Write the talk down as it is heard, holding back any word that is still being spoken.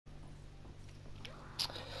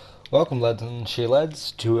Welcome lads and she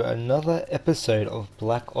lads to another episode of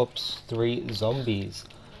Black Ops 3 Zombies.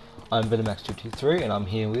 I'm Venomax223 and I'm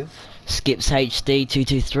here with Skips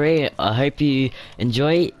HD223. I hope you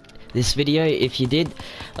enjoy this video. If you did,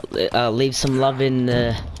 leave some love in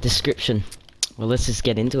the description. Well, let's just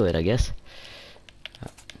get into it, I guess.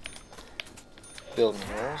 Building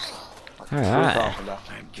Walls. Alright.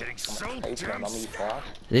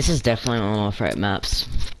 This is definitely one of my favorite maps.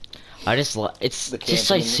 I just like it's just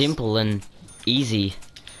so simple and easy.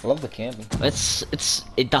 I love the camping.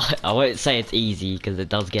 I won't say it's easy because it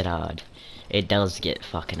does get hard. It does get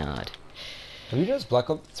fucking hard. Have you noticed Black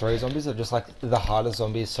Ops 3 Zombies are just like the hardest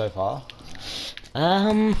zombies so far?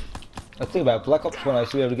 I think about it, Black Ops 1 I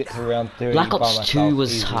used to be able to get to around 30 Black by Ops myself 2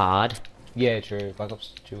 was easily. hard. Yeah, true. Black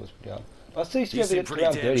Ops 2 was pretty hard. But I still used to be able to get to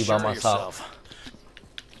around 30 by myself.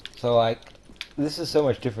 So like, this is so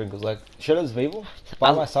much different because like Shadows of Evil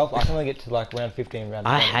by myself I can only get to like round 15, round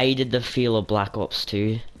 20. I hated the feel of Black Ops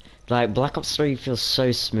 2. Like Black Ops 3 feels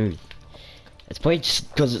so smooth. It's probably just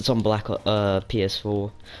because it's on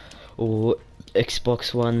PS4 or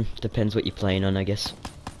Xbox One. Depends what you're playing on, I guess.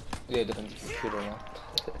 Yeah, it depends if you shoot or not.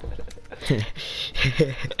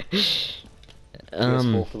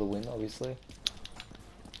 PS4 for the win, obviously.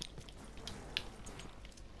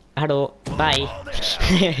 Hello, bye.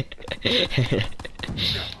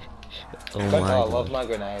 Oh my I God. love my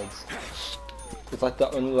grenades. It's like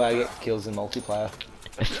the only way I get kills in multiplayer.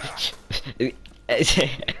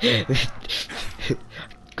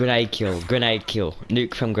 Grenade kill,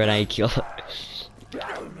 nuke from grenade kill.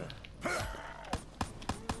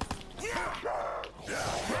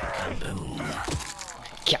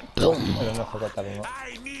 Boom. I don't know if I got that or not.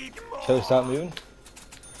 Shall we start moving?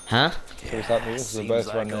 Huh? Shall we start moving? Because we're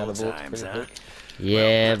both running out of bullets pretty quick.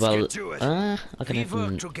 Yeah, well, I can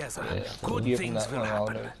open. You open that one, I'll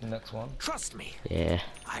open the next one. Trust me. Yeah.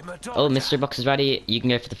 Oh, mystery box is ready. You can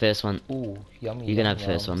go for the first one. Ooh, yummy. You can have the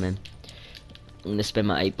first one, man. I'm gonna spend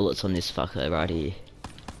my 8 bullets on this fucker right here.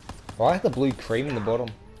 I like the blue cream in the bottom,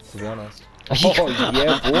 to be honest. Oh,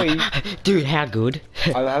 yeah, boy. Dude, how good.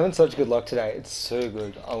 I'm having such good luck today. It's so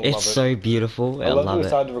good. I love it. It's so beautiful. I love that love we it.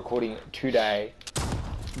 started recording today,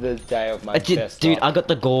 the day of my best Dude, start. I got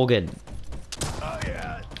the Gorgon.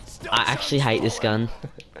 I actually hate this gun.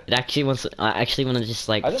 It actually wants. I actually want to just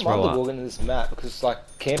like I don't throw mind the up. Gorgon in this map because like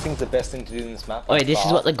camping's the best thing to do in this map. Wait, this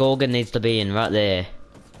is what the Gorgon needs to be in right there.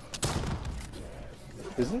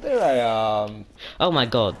 Isn't there a Oh my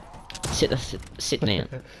God, sit down.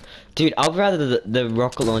 Dude, I'd rather the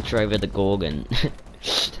rocket launcher over the Gorgon.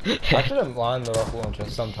 I shouldn't mind the rocket launcher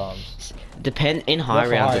sometimes. In high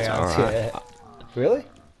rounds, it's rounds, alright. yeah. Really?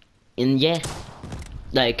 Yeah,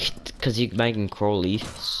 like, cause you're making crawly.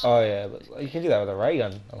 Oh yeah, but you can do that with a ray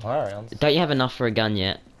gun on high rounds. Don't you have enough for a gun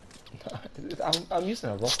yet? I'm using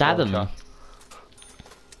a rocket Stab him. launcher.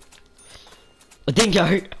 A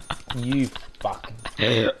dingo. You fucking.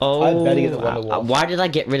 Oh, I better get the Wonder Wolf. why did I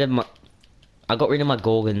get rid of my? I got rid of my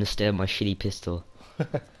Gorgon instead of my shitty pistol.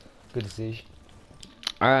 Good decision.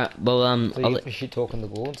 Alright, well, So you get for shit talking the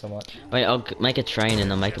Gorgon so much. wait, I'll make a train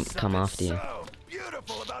and I'll make him come after you.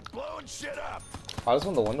 Beautiful about blowing shit up. I just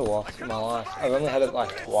want the Wonder Wolf in my life. I've only had it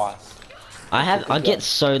like twice. I get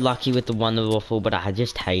so lucky with the Wonder Waffle, but I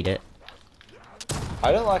just hate it.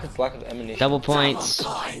 I don't like its lack of ammunition. Double points.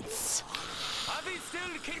 Are we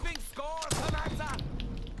still keeping score, Samantha?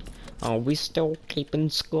 Are we still keeping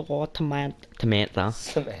score, Samantha? Samantha.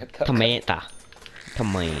 Samantha.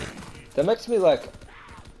 Come on. That makes me like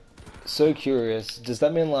so curious. Does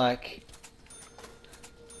that mean like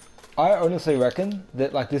I honestly reckon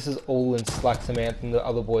that like this is all in like Samantha and the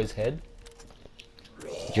other boy's head? Do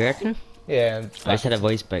you reckon? Yeah. And, I just had a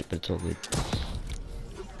voice break, but it's all good.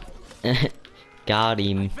 Got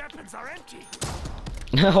him. Weapons are empty.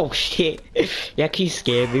 Oh shit. Yeah, he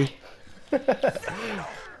scared me.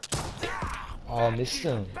 Oh, I missed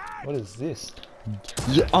him. What is this?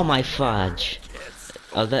 Oh my fudge.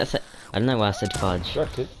 Oh, that's. I don't know why I said fudge.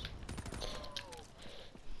 Direct it.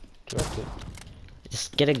 Direct it.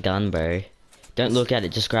 Just get a gun, bro. Don't look at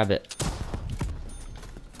it, just grab it.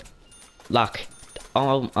 Luck.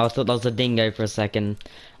 Oh, I thought that was a dingo for a second.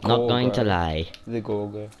 Not Cool, going bro. to lie. The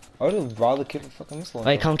Gorgo. I would have rather keep the fucking missile.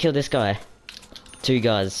 Wait, come kill this guy. 2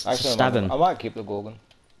 guys. Actually, Just stab him. I might keep the Gorgon.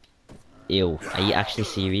 Ew. Are you actually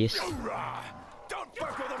serious? Don't fuck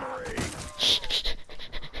with the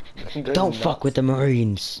Marine. Don't fuck with the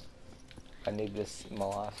Marines. I need this in my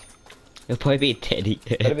life. It'll probably be a teddy.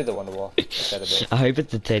 Better be the Wonder Wolf. Better be. I hope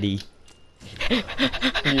it's a teddy. You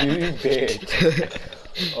bitch.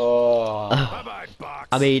 Oh. Bye-bye, box.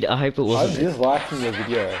 I mean, I hope it I'm wasn't. just liking your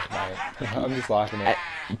video, mate. I'm just liking it.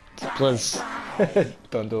 Plus,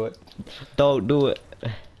 Don't do it. Don't do it.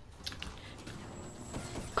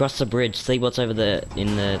 Cross the bridge. See what's over there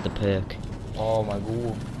in the perk. Oh my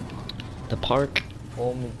god. The park.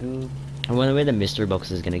 Oh my god. I wonder where the mystery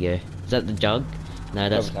box is gonna go. Is that the jug? No,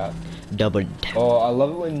 that's Double tap. double tap. Oh, I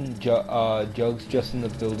love it when Jug's just in the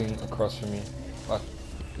building across from you. Like,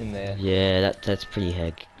 in there. Yeah, that's pretty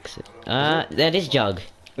hectic. That is jug.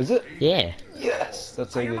 Is it? Yeah. Yes!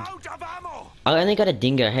 That's so I'm good. out of ammo. I only got a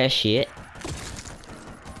dingo. How shit?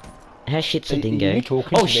 How shit's a dingo? Are you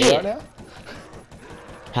talking Oh to me shit! right now?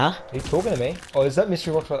 Huh? Are you talking to me? Oh, is that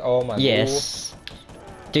mystery box? Oh my god. Yes.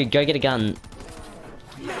 Dude, go get a gun.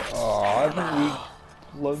 Oh, I haven't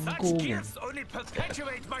reloaded Such Gorgon. gifts only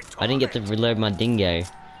perpetuate my I didn't get to torment. reload my dingo.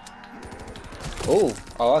 Oh,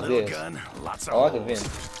 I like Little this. gun, lots of I like a holes.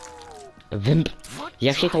 vimp. A vimp. What You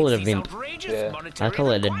actually call it a drives vimp. these outrageous Yeah. monetary I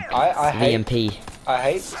call it a requirements? I hate VMP. I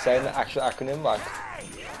hate saying the actual acronym like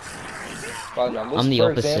by numbers. I'm the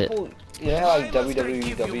For opposite. example, you know how like www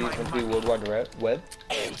is meant to be World Wide Web?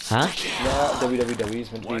 Huh? You know how www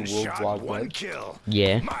is meant to One be World shot, Wide one Web? kill.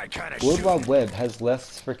 Yeah. My kind of World Wide Web has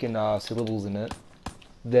less freaking syllables in it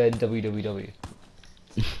than www.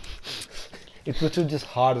 It's literally just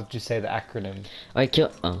harder to say the acronym. I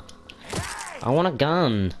kill. Oh. I want a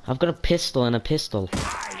gun. I've got a pistol and a pistol.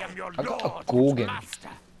 I am your I got lord, a Gorgon. master.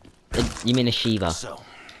 You mean a Shiva? So,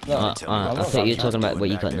 No, I I'm not thought you were fucking- talking about what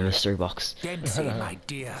you back got in the there. mystery box. Dempsey, my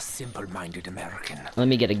dear, simple-minded American, Let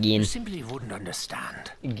me get a you gin. simply wouldn't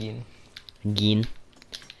understand. Again. Gin.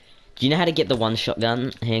 Do you know how to get the one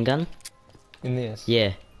shotgun handgun? In this.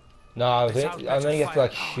 Yeah. No, I Without only better have to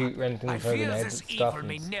like firepower, shoot anything I in front of fear grenades this and stuff evil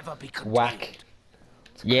may and never be contained. whack.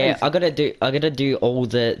 It's Yeah, crazy. I gotta do all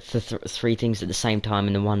the three things at the same time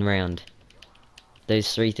in the one round.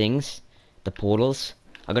 Those three things, the portals.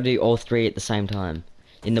 I gotta do all three at the same time.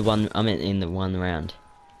 In the one, I mean in the one round.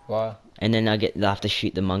 Wow. And then I have to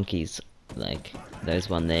shoot the monkeys. Like, there's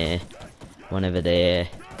one there, one over there,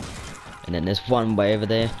 and then there's one way over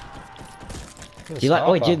there. Do you like?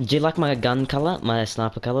 Wait, do you like my gun color? My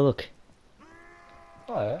sniper color? Look.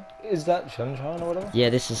 Oh yeah. Is that sunshine or whatever? Yeah,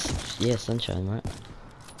 this is sunshine, right?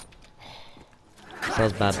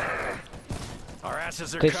 Sounds bad. Our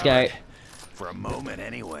asses are Quick covered. scout. For a moment,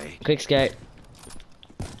 anyway. Quick scout.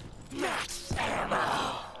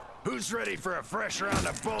 Who's ready for a fresh round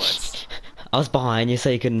of bullets? I was behind you, so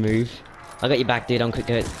you couldn't move. I got your back, dude. I'm quick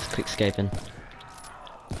scoping.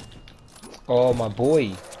 Oh my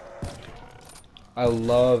boy. I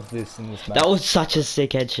love this in this map. That was such a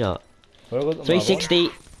sick headshot. What was it, my boy? 360.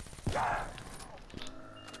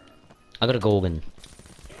 I got a Gorgon.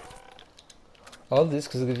 I love this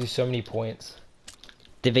because it gives you so many points.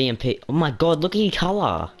 The VMP. Oh my god, look at your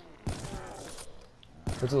color.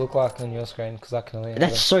 What does it look like on your screen? Because I can only.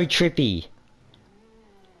 That's so trippy.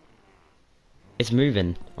 It's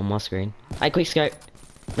moving on my screen. Hey, quick scope.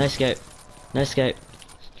 No scope. No scope.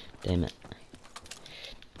 Damn it.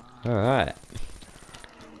 Alright.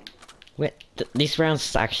 This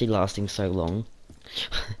round's actually lasting so long.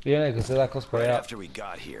 Yeah, because they're like all spread Right out. after we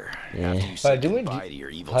got here, Yeah. after you But said didn't we goodbye to your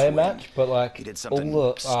evil play a twin, match? But like you did all something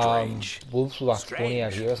the strange. wolves were like spawning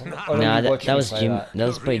out Strange. here or something. Nah. Oh, no, Nah, you that watched that me was play Jim. that. That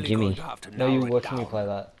was You're probably really Jimmy. going to have to No, you narrow were it watching me down. play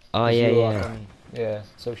that. Oh 'Cause yeah, you were, yeah. like, on, yeah,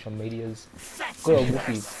 social medias. Good old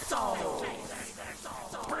wookies.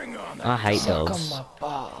 Bring on the I hate Suck dogs. on my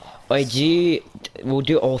bar. Wait, we'll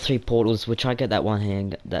do all three portals. We'll try to get that one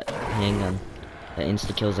handgun that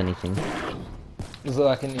insta kills anything. Is it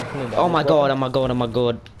like an infinite Oh my damage god! Oh weapon? my god! Oh my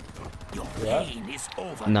god! Your Yeah. pain is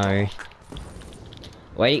over. No.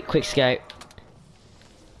 Wait, quick scope.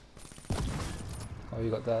 Oh,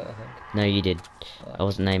 you got that, I think. No, you did. I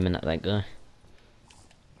wasn't aiming at that guy.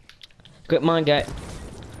 Quick mine go.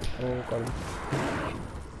 Oh, got him.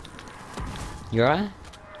 You alright?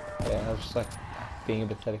 Yeah, I was just like being a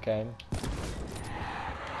pathetic aim.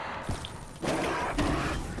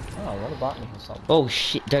 Oh, what about me or something? Oh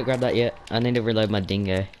shit! Don't grab that yet. I need to reload my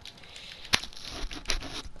dingo.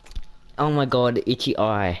 Oh my god! Itchy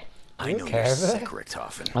eye. I know okay you're with sick, it?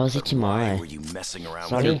 Richtofen. I was but itching my why eye. were you messing around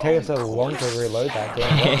So I with didn't your take us so own long to corpse? reload that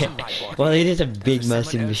damn weapon. Well, it is a big,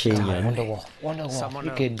 massive machine gun. Wonder what, Someone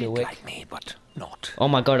you a can do bit it. like me, but not. Oh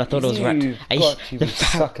my god! I thought it was right. You've got to be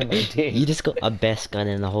sucking my dick. You just got a best gun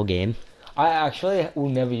in the whole game. I actually will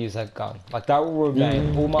never use that gun. Like that will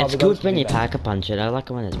remain. All my It's other guns good when will be you bad. pack a punch it. I like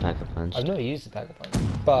it when it's pack a punch. I've never used the pack punch,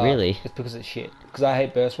 but Really? it's because it's shit. Because I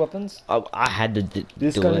hate burst weapons. I had to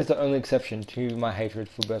This do gun it. is the only exception to my hatred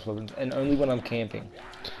for burst weapons, and only when I'm camping.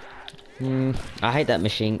 I hate that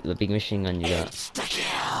the big machine gun you got.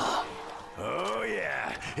 Oh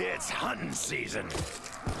yeah, it's hunting season.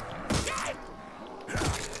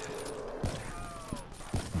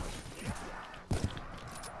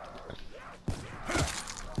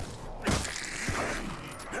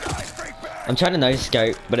 I'm trying to no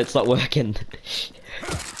scope, but it's not working.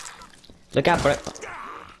 Look out, bro.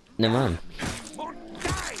 Never mind.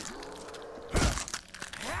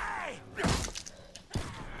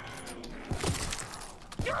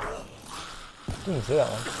 Didn't see that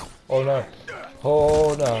one. Oh no.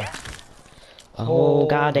 Oh no. Oh,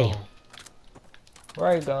 god damn.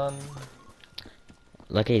 Ray gun.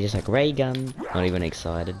 Lucky, just like ray gun. Not even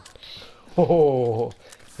excited. Oh,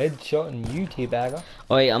 headshot and you teabagger.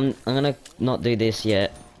 Oh, wait, I'm gonna not do this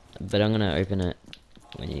yet, but I'm gonna open it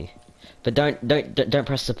when you. But don't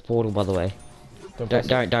press the portal, by the way. Don't,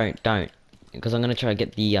 because I'm gonna try to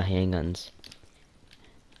get the handguns.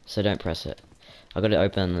 So don't press it. I gotta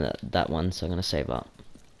open that one, so I'm gonna save up.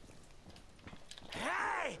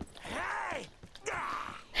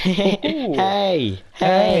 Hey,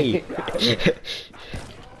 hey.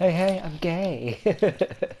 Hey, I'm gay.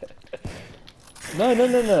 No.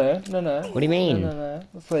 What do you mean? No.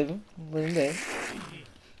 Let's leave him. Leave him there.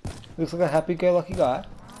 Looks like a happy-go-lucky guy.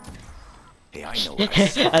 Hey, I know.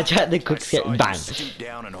 I tried the quick skip. Bang. Stoop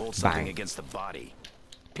down and hold something Bang. against the body.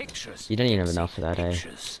 Pictures. You don't even have enough for that, eh?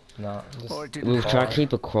 Pictures. No, just... Or did We'll it try all? to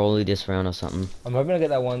keep a crawly this round or something. I'm hoping to get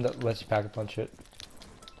that one that lets you pack a punch it.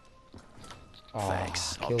 Oh,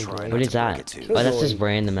 Thanks. I'll Killjoy. try. What not is to break that? it to you. Oh, that's just Killjoy.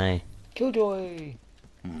 random, eh? Killjoy!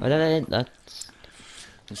 Oh, that's...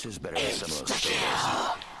 This is better than some of those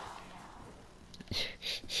photos.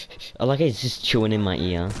 I like it's just chewing in my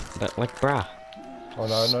ear. But what, bruh? Oh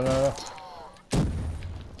no.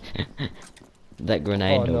 That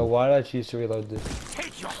grenade. Oh no, dog. why did I choose to reload this?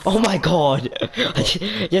 Oh my god!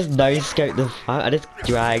 I just no scoped the fuck. I just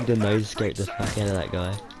dragged and no scoped the fuck out of that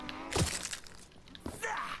guy.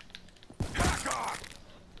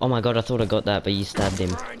 Oh my god, I thought I got that, but you stabbed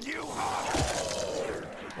him.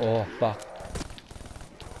 Oh fuck.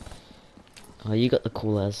 Oh, you got the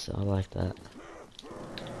cool ass. I like that.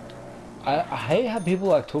 I hate how people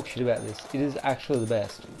like talk shit about this. It is actually the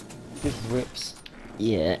best. This rips.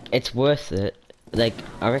 Yeah, it's worth it. Like,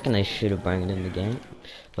 I reckon they should have brought it in the game.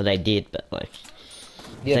 Well, they did, but like...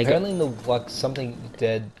 Yeah, they apparently in the like something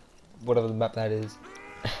dead, whatever the map that is,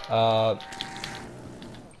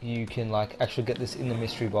 you can like actually get this in the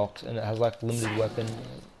mystery box, and it has like limited weapon,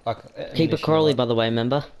 like. Keep it ammunition, Crowley, like- by the way,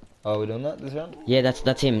 remember? Oh, we're doing that this round? Yeah,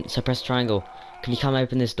 that's him. So press triangle. Can you come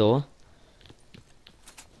open this door?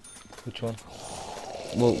 Which one?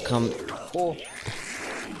 Well, come. Oh.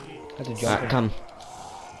 Had to jump. Alright, in. come.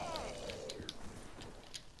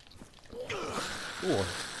 Oh,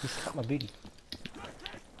 he slapped my booty.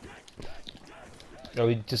 Are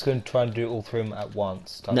we just going to try and do all three of them at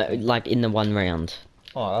once? type No, thing? like in the one round.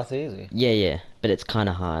 Oh, that's easy. Yeah, but it's kind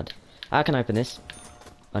of hard. I can open this.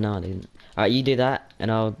 Oh no, I didn't. Alright, you do that, and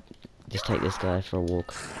I'll just take this guy for a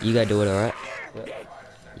walk. You go do it, alright? Yeah.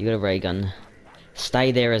 You got a ray gun.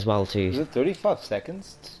 Stay there as well Is too. it 35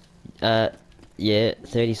 seconds? Yeah,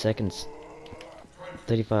 30 seconds.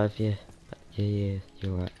 35, yeah. Yeah,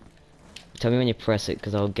 you're right. Tell me when you press it,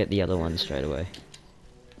 because I'll get the other one straight away.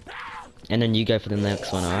 And then you go for the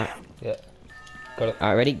next one, alright? Yeah. Got it.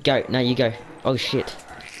 Alright, ready? Go. No, you go. Oh, shit.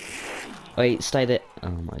 Wait, stay there. Oh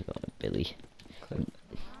my god, Billy.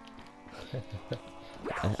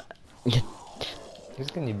 He's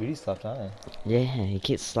getting your booty slapped, aren't you? Yeah, he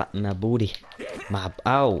keeps slapping my booty.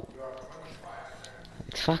 Oh.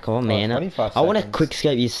 Fuck on, man. 25 I want to seconds. quick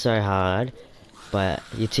scope you so hard, but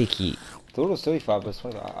you're too cute. Thought it was 35, but it's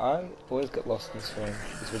 25. I always get lost in this game.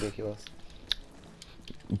 It's ridiculous.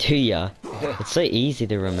 Do ya? It's so easy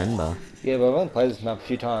to remember. Yeah, but I've only played this map a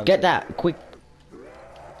few times. Get that, quick.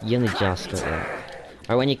 You only just got that.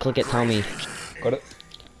 Alright, when you click it, tell me. Got it.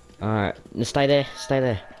 Alright, stay there, stay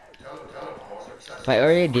there. Wait, I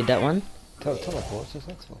already did that one? Teleport, it's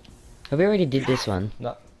flexible. Have we already did this one?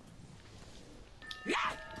 No,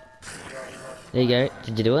 There you go.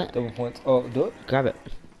 Did you do it? double points. Oh, do it. Grab it.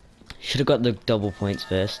 Should have got the double points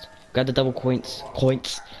first. Grab the double points.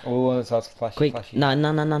 Oh, when it starts flashing. Quick. Flashy. No.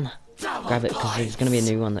 Grab it, because there's gonna be a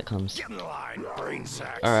new one that comes. Get in line, brain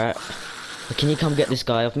sacks. Alright. Can you come get this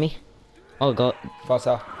guy off me? Oh god.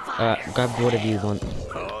 Faster. Alright, grab whatever you want.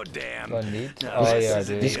 Oh damn. Do I need? No, Oh, this yeah, I is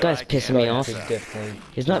do. This guy's pissing me off. Could definitely.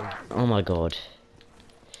 He's not. Oh my god.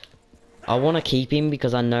 I want to keep him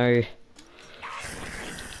because I know.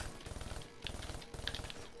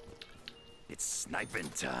 It's sniping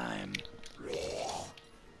time.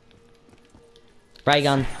 Ray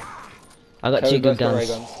gun. I got Okay, two we good both got ray guns.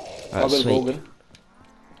 guns. Alright, I've got a sweet. Gorgon.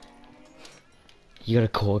 You got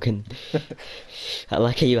a Corgan. I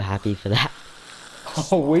like how you were happy for that.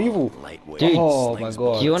 Oh, Weevil. Lightweight. Dude, Oh slings my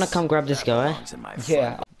god. Do you want to come grab this guy? belongs in my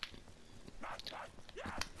Yeah. front.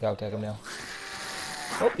 Yeah, I'll take him now.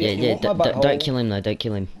 Oh, Yeah, you want my don't butthole. kill him though, don't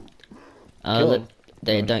kill him. Kill him.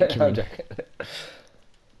 They don't kill I'm him. joking.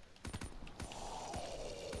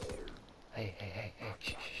 Hey,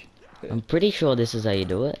 shh. I'm pretty sure this is how you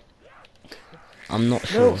do it. I'm not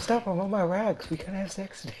sure. No, stop, I'm on my rags. We can't have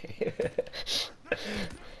sex today.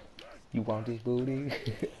 You want this booty?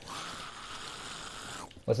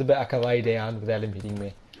 What's a bit I can lay down without him hitting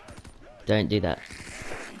me? Don't do that.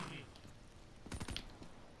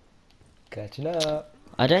 Catching up.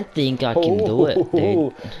 I don't think I can do it,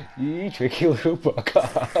 dude. You tricky little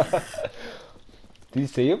bugger. Did you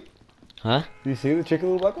see him? Huh? Did you see the tricky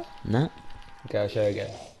little bugger? No? Okay, I'll show you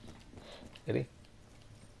again. Ready?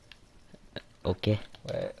 Okay.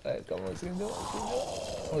 Wait, come on, see him do it.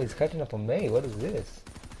 Oh, he's catching up on me. What is this?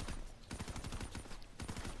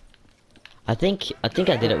 I think I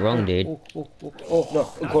did it wrong, dude. Oh,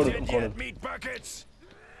 no, I'm cornered. Meat buckets.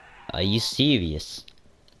 Are you serious?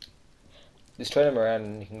 Just turn him around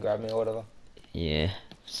and you can grab me or whatever. Yeah.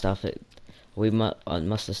 Stuff it. I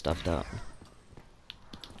must have stuffed up.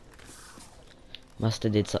 Must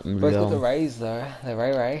have did something Both got the wrong. rays though. They're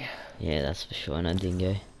Ray. Yeah, that's for sure. No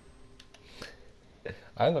dingo.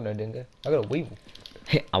 I ain't got no dingo. I got a weevil.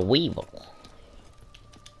 A weevil.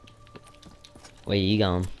 Where you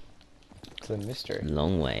going? It's a mystery.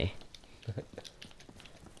 Long way.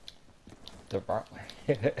 The right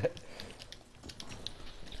way.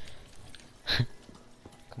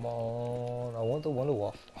 Come on, I want the Wonder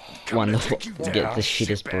Waff. Wonderful. take you To down, get the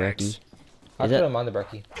shittest brekkie. I Is don't it mind the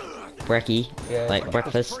brekkie. brekkie? Yeah, Like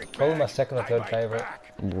breakfast? Probably my second or third favourite.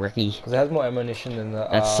 Brekkie. Because it has more ammunition than the.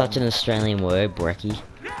 That's such an Australian word, brekkie.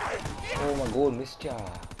 Oh my god, missed ya.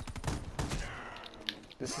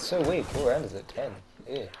 This is so weird. What round is it? 10.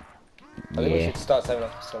 Yeah. I think we Yeah. should start saving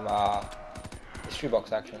up some history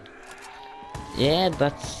box action. Yeah,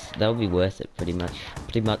 that'll be worth it pretty much.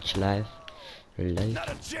 Pretty much live. Reload. Not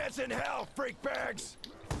a chance in hell, freak bags.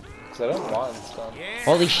 Because I don't mind this gun.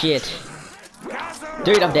 Holy shit.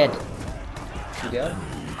 Dude, I'm dead. You down?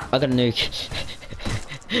 I got a nuke.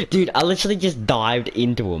 Dude, I literally just dived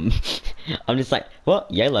into him. I'm just like, what?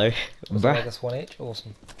 YOLO. Was it like Bruh. us one each?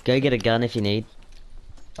 Awesome. Go get a gun if you need.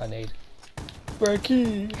 I need.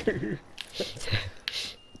 Brekkie!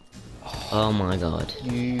 Oh my god.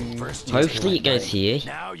 First you Hopefully it goes here.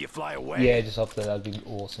 Now you fly away. Yeah, just up there, that'd be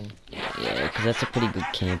awesome. Yeah, because that's a pretty good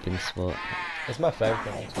camping spot. It's my favourite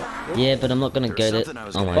one. Yeah, but I'm not gonna go there.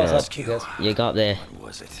 Oh my Close god. up, you guys. You go up there. What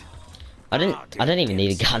was it? I don't even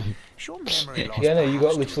need a gun. Yeah, no, you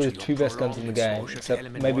got literally the two best guns in the game, except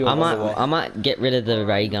maybe I a Wonder Waff. might get rid of the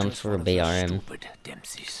ray gun for a BRM.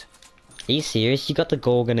 Are you serious? You got the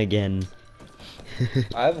Gorgon again.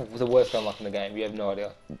 I have the worst gun luck in the game, you have no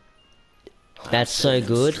idea. That's so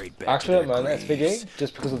good. I actually don't mind the SPG,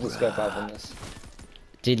 just because of the scope I have on this.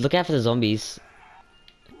 Dude, look out for the zombies.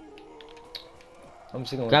 I'm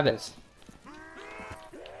just gonna Grab look it. at this.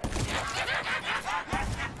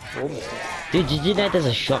 Oh, missed it. Dude, did you know there's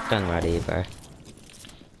a shotgun right here, bro?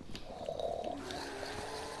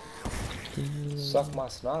 Suck my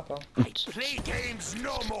sniper. Play games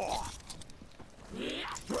no more.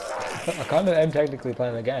 I kind of am technically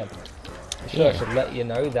playing the game. I should let you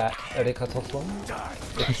know that.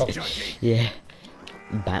 Yeah.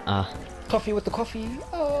 Batter. Coffee with the coffee.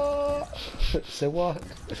 So what?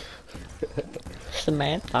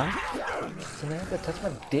 Samantha. Samantha, touch my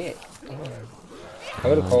dick. I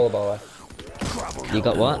got a cola, by the way. You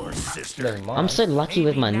got what? Never mind. I'm so lucky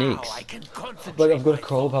with my nukes. But I've got a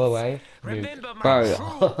cola, by the way. Remember my Bro,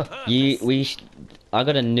 true I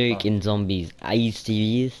got a nuke in zombies. Are you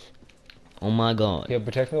serious? Oh my god. Yeah,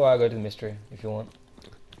 protect me while I go to the mystery, if you want.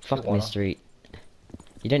 Fuck wanna. mystery.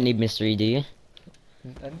 You don't need mystery, do you?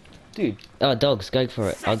 And, dude, Oh, dogs, go for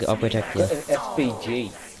it. I'll protect you. got an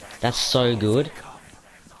SPG. That's so good.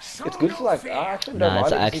 It's good for like, I actually don't Nah,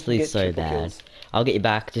 mind it's it 'cause you can actually get so triple bad. kills. I'll get you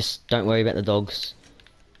back. Just don't worry about the dogs.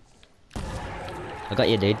 I got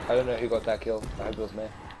you, dude. I don't know who got that kill. I hope it was me.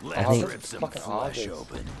 I think- rip some Fucking flesh arses.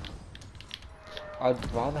 open.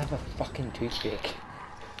 I'd rather have a fucking toothpick.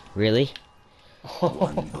 Really?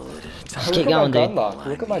 One bullet at a time. Just keep Look at my going, gun dude. mark.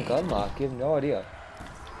 Look at my gun mark. You have no idea.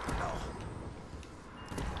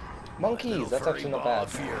 Monkeys. That's Furry actually not ball bad.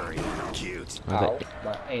 of fury. Cute. I Ow, got-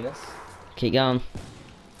 my anus. Keep going.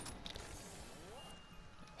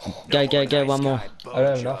 Go, one more. I don't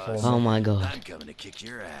have enough for Oh them. my god. I'm coming to kick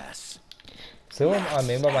your ass. See what I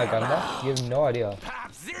mean by my gun mark? You have no idea.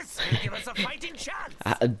 Perhaps this will give us a fighting chance.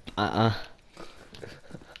 I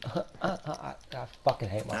fucking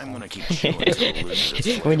hate I'm myself. gonna keep chewing till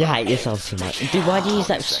losers. When you hate yourself too much. Dude, why'd you use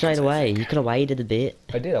that straight away? You could have waited a bit.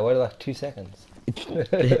 I did. I waited like 2 seconds.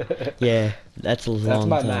 Yeah, that's a long That's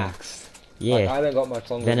my time. max. Yeah, Like, I don't got much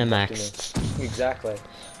longer. than Venom 50 minutes. maxed. Exactly.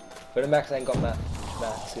 But the Max ain't got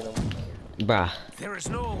Max in them. Bruh, There is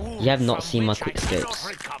no wound you have not from seen my which I quick cannot scopes.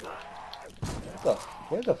 recover.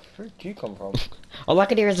 Where the frick do you come from? All I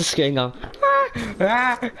can hear is the scream going.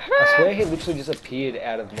 I swear he literally just appeared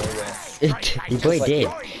out of nowhere. He probably like- did.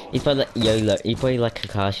 He's probably like YOLO. He probably like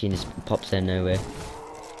Kakashi and just pops out of nowhere.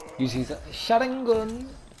 Uses his Sharingan.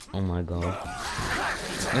 Oh my god.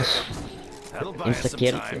 That'll buy us some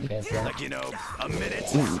Insecurity. time. Like, you know, a minute.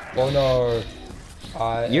 Oh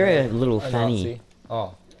no. You're a little a fanny. Nazi.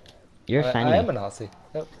 Oh. You're a I am fanny. a Nazi.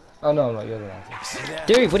 Yep. Oh no, I'm not. You're the Nazi. See that?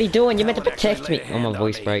 Dude, what are you doing? You meant to That would actually protect me. lay a Oh, my hand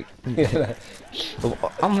voice on me.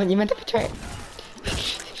 broke. You meant to protect.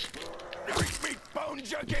 Meat bone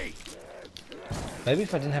junkie. Maybe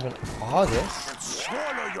if I didn't have an Argus,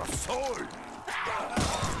 Swallow your soul.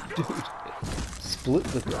 split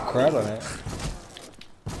the crowd on it.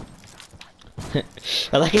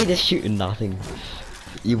 I like how you just shooting nothing.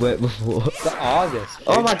 You weren't before. The Argus.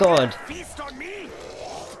 Oh my god. Feast on me.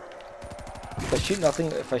 If I shoot nothing,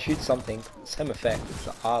 if I shoot something, same effect. It's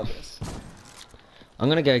the Argus. I'm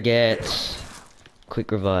gonna go get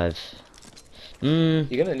quick revive. You're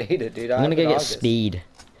gonna need it, dude. I'm gonna go get Argus. speed.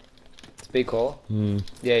 Speed call. Mm,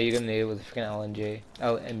 Yeah, you're gonna need it with a freaking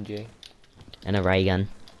LMG. and a ray gun.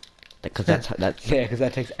 Because that's Yeah, because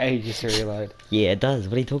that takes ages to reload. yeah, it does.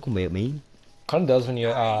 What are you talking about, me? Kind of does when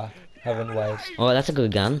you're having waves. Oh, that's a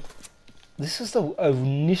good gun. This is the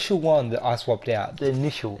initial one that I swapped out. The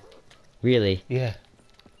initial. Really. Yeah.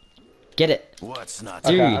 Get it. What's not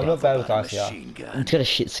Dude. Okay, I'm not bad with about a ICR. machine gun? It's got a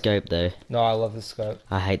shit scope though. No, I love the scope.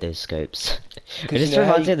 I hate those scopes. It you just know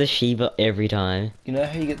how reminds me you- of the Shiva every time. You know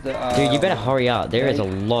how you get the Dude, you better hurry up. There yeah, is a you-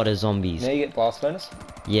 lot of zombies. You know you get blast furnace?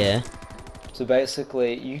 Yeah. So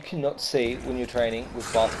basically, you cannot see when you're training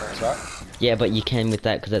with blast furnace, right? Yeah, but you can with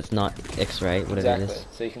that because it's not X-ray, whatever Exactly. it is.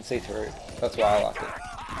 So you can see through. That's why I like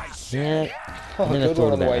it. Yeah. Oh, Never good thought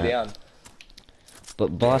one on the about way that. down.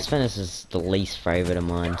 But Blast Furnace is the least favorite of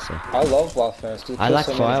mine, so. I love blast furnace. 'cause it I kills like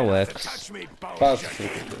so many- fireworks. Touch me, bone Fireworks junkie. is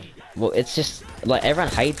pretty good. Well, it's just like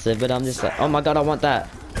everyone hates it, but I'm just like, oh my god, I want that.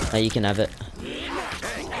 No, you can have it.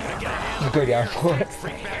 You go down for it.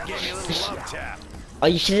 Bring back any little love tap. Oh,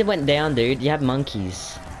 you should have went down, dude. You have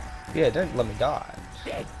monkeys. Yeah, don't let me die.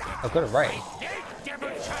 I've got a ray.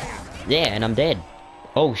 Yeah, and I'm dead.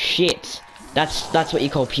 Oh shit. That's what you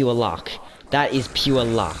call pure luck. That is pure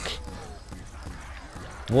luck.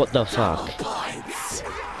 What the fuck?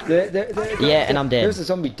 Yeah, and I'm dead. There's a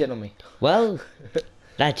zombie dead on me. Well,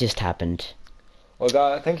 that just happened. Well,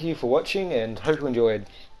 guys, thank you for watching and hope you enjoyed.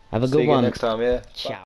 Have a See good you again one. next time, yeah. Ciao.